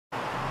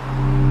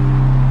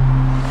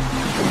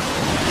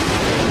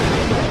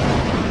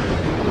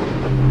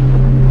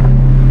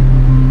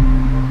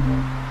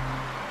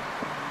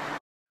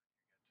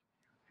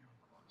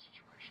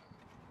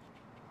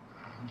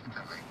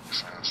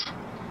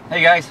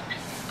you guys?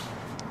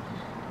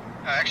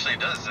 Actually, it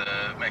does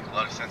make a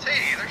lot of sense.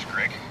 Hey, there's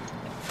Greg.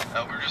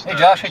 We're just hey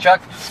Josh, hey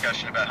Chuck.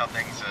 Discussion about how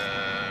things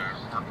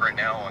work right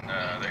now on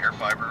the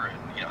airFiber, and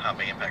how it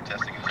may impact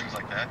testing and things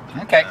like that.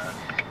 Okay.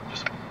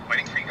 Just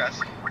waiting for you guys.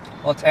 Well,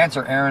 let's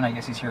answer Aaron. I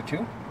guess he's here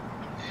too.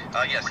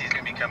 Yes, he's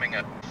going to be coming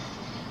up.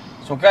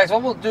 So guys,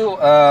 what we'll do,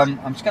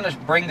 I'm just going to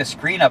bring the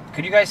screen up.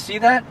 Could you guys see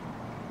that?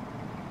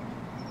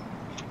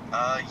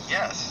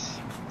 Yes,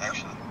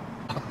 actually.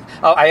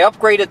 I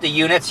upgraded the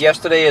units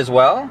yesterday as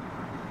well.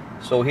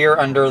 So here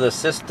under the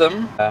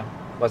system,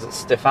 was it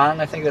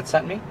Stefan, I think, that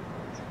sent me?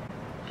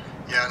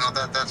 Yeah, no,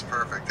 that's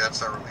perfect.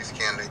 That's our release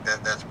candidate.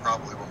 That's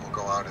probably what will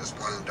go out as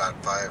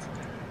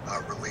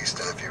 1.5 released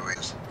in a few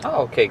weeks.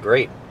 Oh, okay,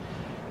 great.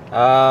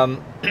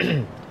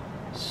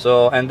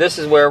 So, and this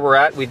is where we're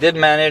at. We did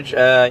manage,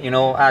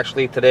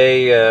 actually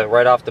today,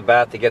 right off the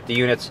bat, to get the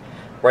units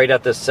right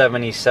at the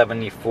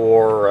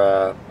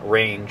 70-74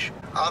 range.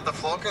 The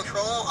flow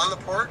control on the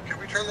port, can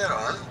we turn that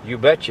on? You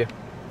betcha.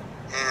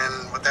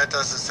 And what that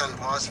does is send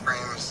pause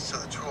frames to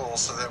the tool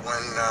so that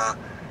when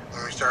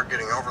we start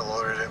getting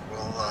overloaded, it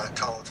will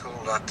tell the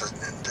tool not to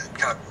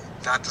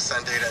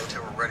send data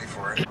until we're ready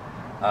for it.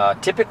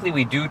 Typically,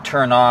 we do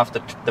turn off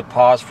the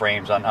pause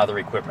frames on other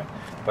equipment,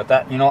 but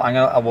that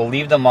I will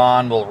leave them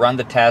on. We'll run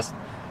the test.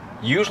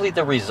 Usually,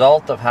 the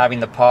result of having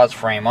the pause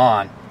frame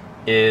on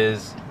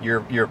is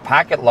your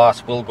packet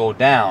loss will go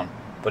down,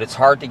 but it's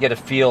hard to get a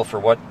feel for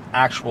what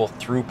actual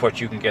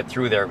throughput you can get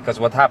through there, because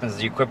what happens is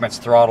the equipment's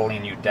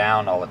throttling you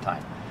down all the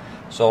time.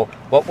 So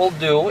what we'll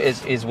do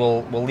is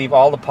we'll leave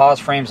all the pause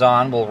frames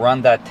on. We'll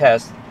run that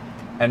test,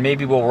 and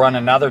maybe we'll run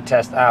another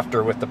test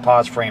after with the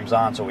pause frames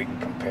on so we can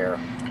compare.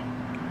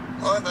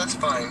 Well, that's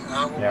fine.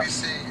 What Yeah. we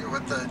see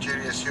with the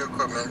JDSU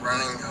equipment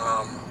running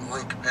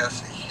link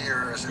capacity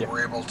here is that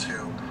we're able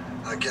to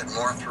get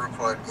more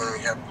throughput when we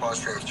have pause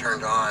frames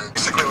turned on.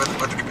 Basically,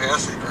 what the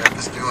capacity graph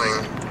is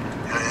doing,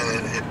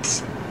 and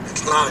it's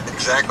not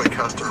exactly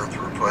customer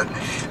throughput.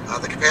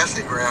 The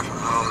capacity graph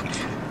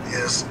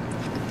is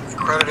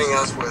crediting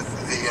us with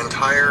the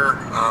entire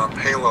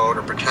payload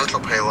or potential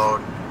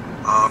payload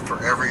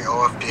for every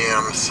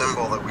OFDM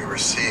symbol that we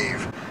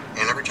receive.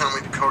 And every time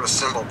we decode a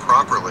symbol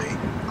properly,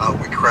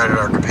 we credit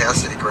our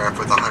capacity graph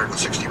with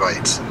 160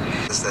 bytes.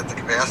 Is that the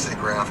capacity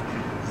graph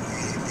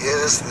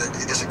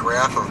is a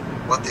graph of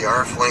what the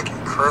RF link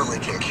currently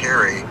can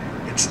carry.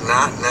 It's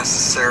not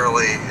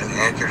necessarily an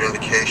accurate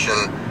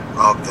indication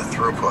of the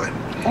throughput.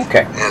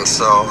 Okay. And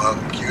so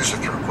user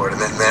throughput,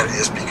 and that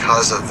is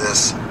because of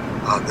this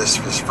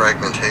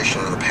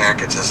fragmentation of the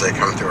packets as they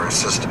come through our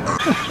system.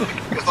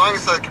 As long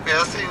as the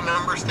capacity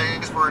number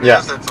stays where it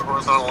is, it's a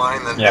horizontal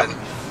line, then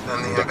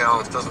the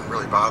imbalance doesn't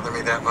really bother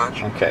me that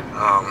much. Okay.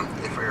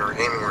 If we were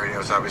aiming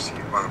radios, obviously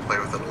you'd want to play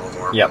with it a little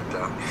more. Yep.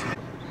 But,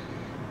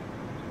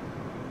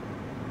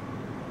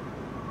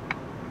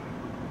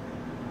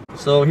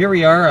 So here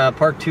we are,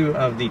 part 2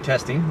 of the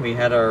testing. We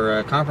had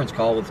our conference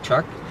call with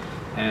Chuck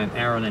and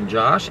Aaron and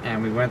Josh,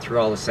 and we went through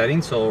all the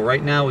settings. So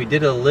right now we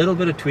did a little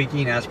bit of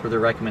tweaking as per the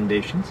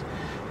recommendations.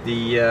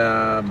 The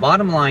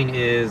bottom line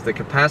is the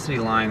capacity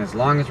line, as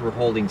long as we're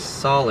holding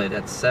solid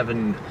at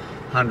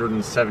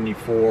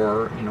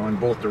 774, in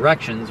both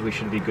directions, we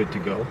should be good to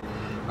go.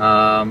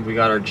 We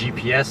got our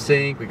GPS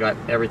sync, we got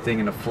everything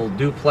in a full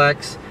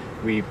duplex.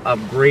 We've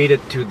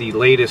upgraded to the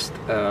latest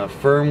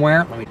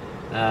firmware.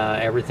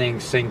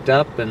 Everything's synced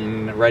up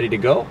and ready to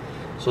go.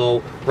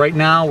 So right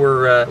now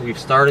we've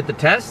started the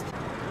test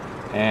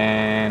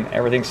and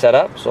everything's set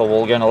up. So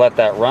we're going to let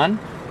that run.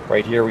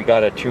 Right here we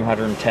got a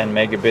 210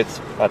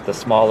 megabits at the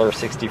smaller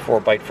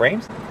 64 byte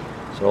frames.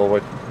 So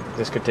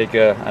this could take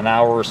an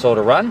hour or so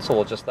to run. So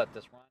we'll just let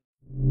this run.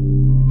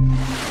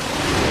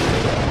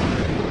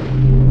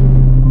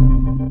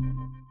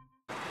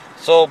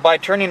 So by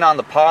turning on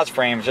the pause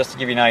frames, just to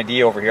give you an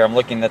idea over here, I'm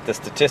looking at the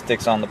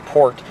statistics on the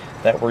port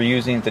that we're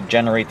using to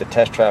generate the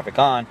test traffic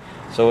on.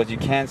 So as you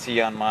can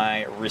see on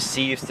my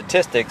receive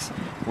statistics,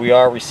 we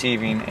are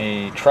receiving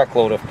a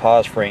truckload of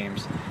pause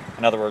frames.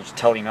 In other words,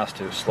 telling us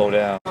to slow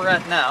down. Where we're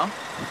at now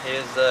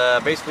is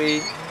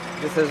basically,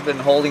 this has been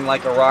holding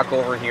like a rock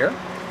over here.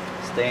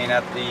 Staying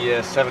at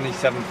the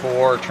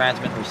 77.4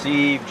 transmit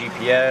receive,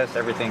 GPS,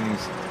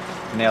 everything's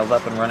nailed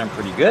up and running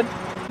pretty good.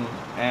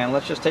 And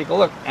let's just take a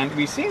look. And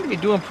we seem to be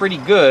doing pretty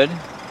good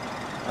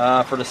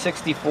for the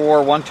 64,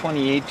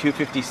 128,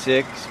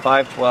 256,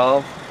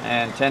 512,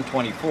 and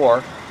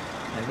 1024.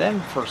 And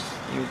then for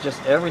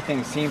just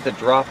everything seemed to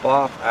drop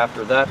off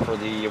after that for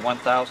the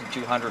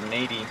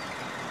 1280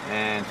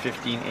 and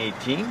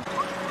 1518.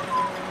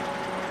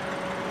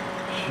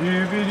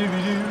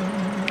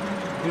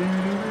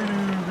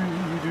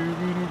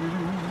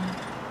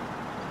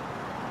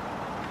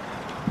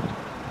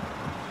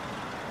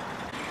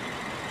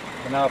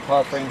 So now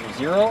pause frames are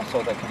 0,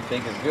 so that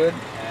config is good,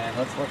 and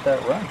let's let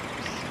that run.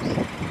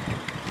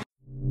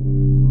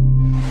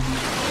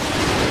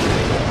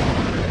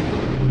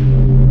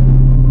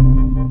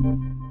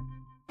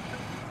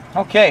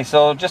 Okay,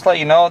 so just to let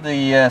you know,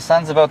 the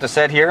sun's about to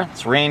set here.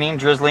 It's raining,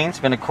 drizzling. It's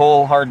been a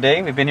cold, hard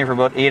day. We've been here for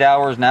about 8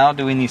 hours now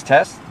doing these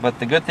tests. But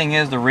the good thing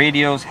is the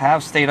radios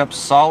have stayed up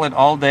solid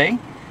all day.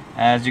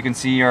 As you can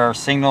see, our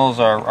signals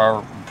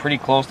are pretty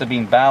close to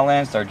being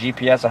balanced. Our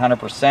GPS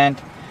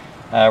 100%.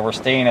 We're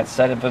staying at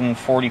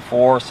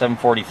 744,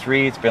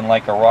 743. It's been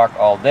like a rock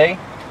all day.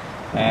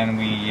 And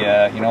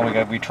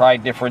we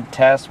tried different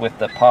tests with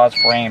the pause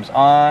frames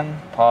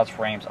on, pause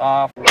frames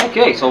off.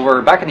 Okay, so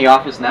we're back in the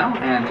office now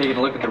and taking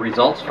a look at the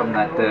results from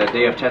that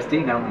day of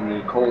testing out in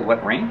the cold,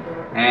 wet rain.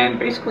 And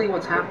basically,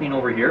 what's happening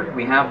over here,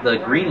 we have the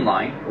green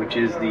line, which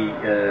is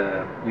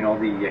the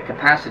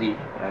capacity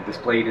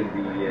displayed in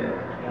the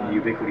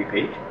Ubiquiti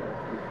page,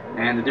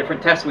 and the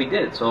different tests we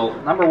did. So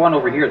number one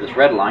over here, this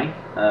red line,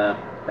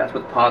 that's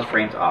with pause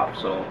frames off.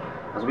 So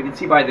as we can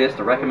see by this,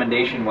 the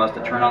recommendation was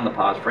to turn on the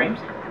pause frames.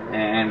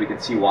 And we can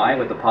see why.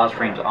 With the pause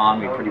frames on,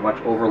 we pretty much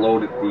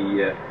overloaded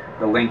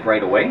the link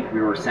right away.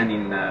 We were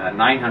sending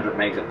 900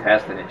 megs of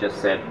test, and it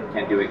just said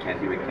can't do it, can't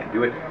do it, can't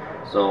do it.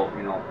 So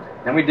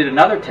then we did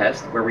another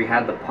test where we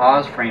had the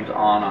pause frames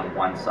on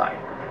one side.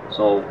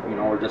 So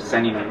we're just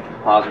sending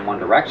pause in one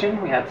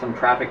direction. We had some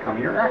traffic come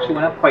here. It actually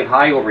went up quite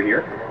high over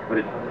here, but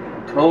it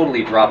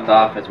totally dropped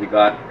off as we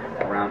got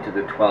around to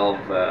the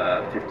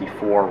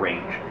 1254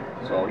 range.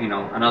 So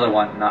another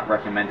one not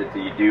recommended that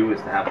you do is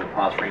to have the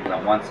pause frames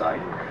on one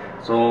side.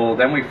 So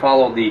then we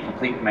followed the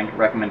complete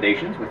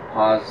recommendations with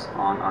pause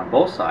on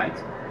both sides,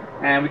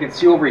 and we can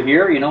see over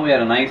here, we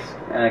had a nice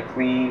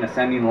clean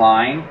ascending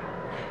line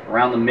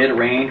around the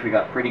mid-range. We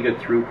got pretty good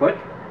throughput.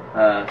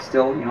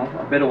 Still,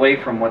 a bit away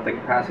from what the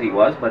capacity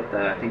was, but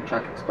I think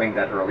Chuck explained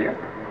that earlier.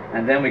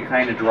 And then we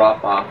kind of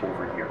drop off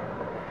over here.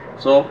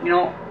 So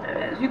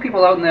as you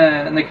people out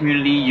in the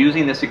community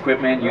using this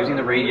equipment, using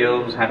the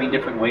radios, having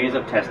different ways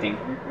of testing,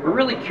 we're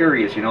really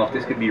curious, if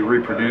this could be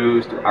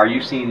reproduced. Are you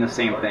seeing the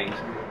same things?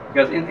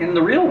 Because in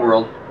the real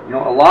world, a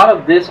lot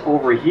of this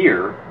over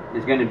here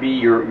is going to be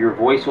your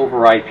voice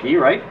over IP,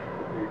 right?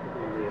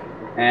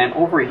 And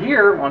over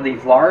here, one of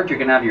these large, you're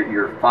going to have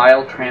your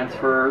file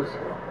transfers,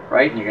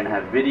 right? And you're going to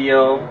have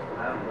video.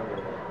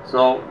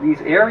 So these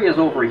areas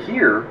over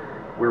here,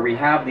 where we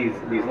have these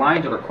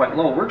lines that are quite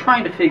low, we're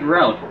trying to figure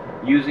out,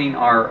 using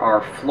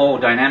our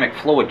dynamic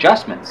flow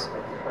adjustments,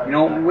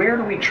 where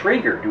do we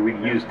trigger? Do we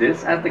use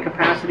this as the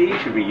capacity?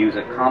 Should we use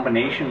a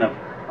combination of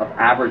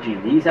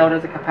averaging these out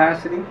as a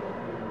capacity?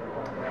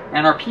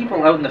 And are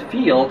people out in the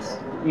fields,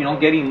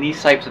 getting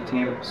these types of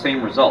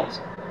same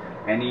results?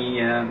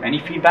 Any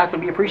feedback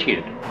would be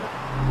appreciated.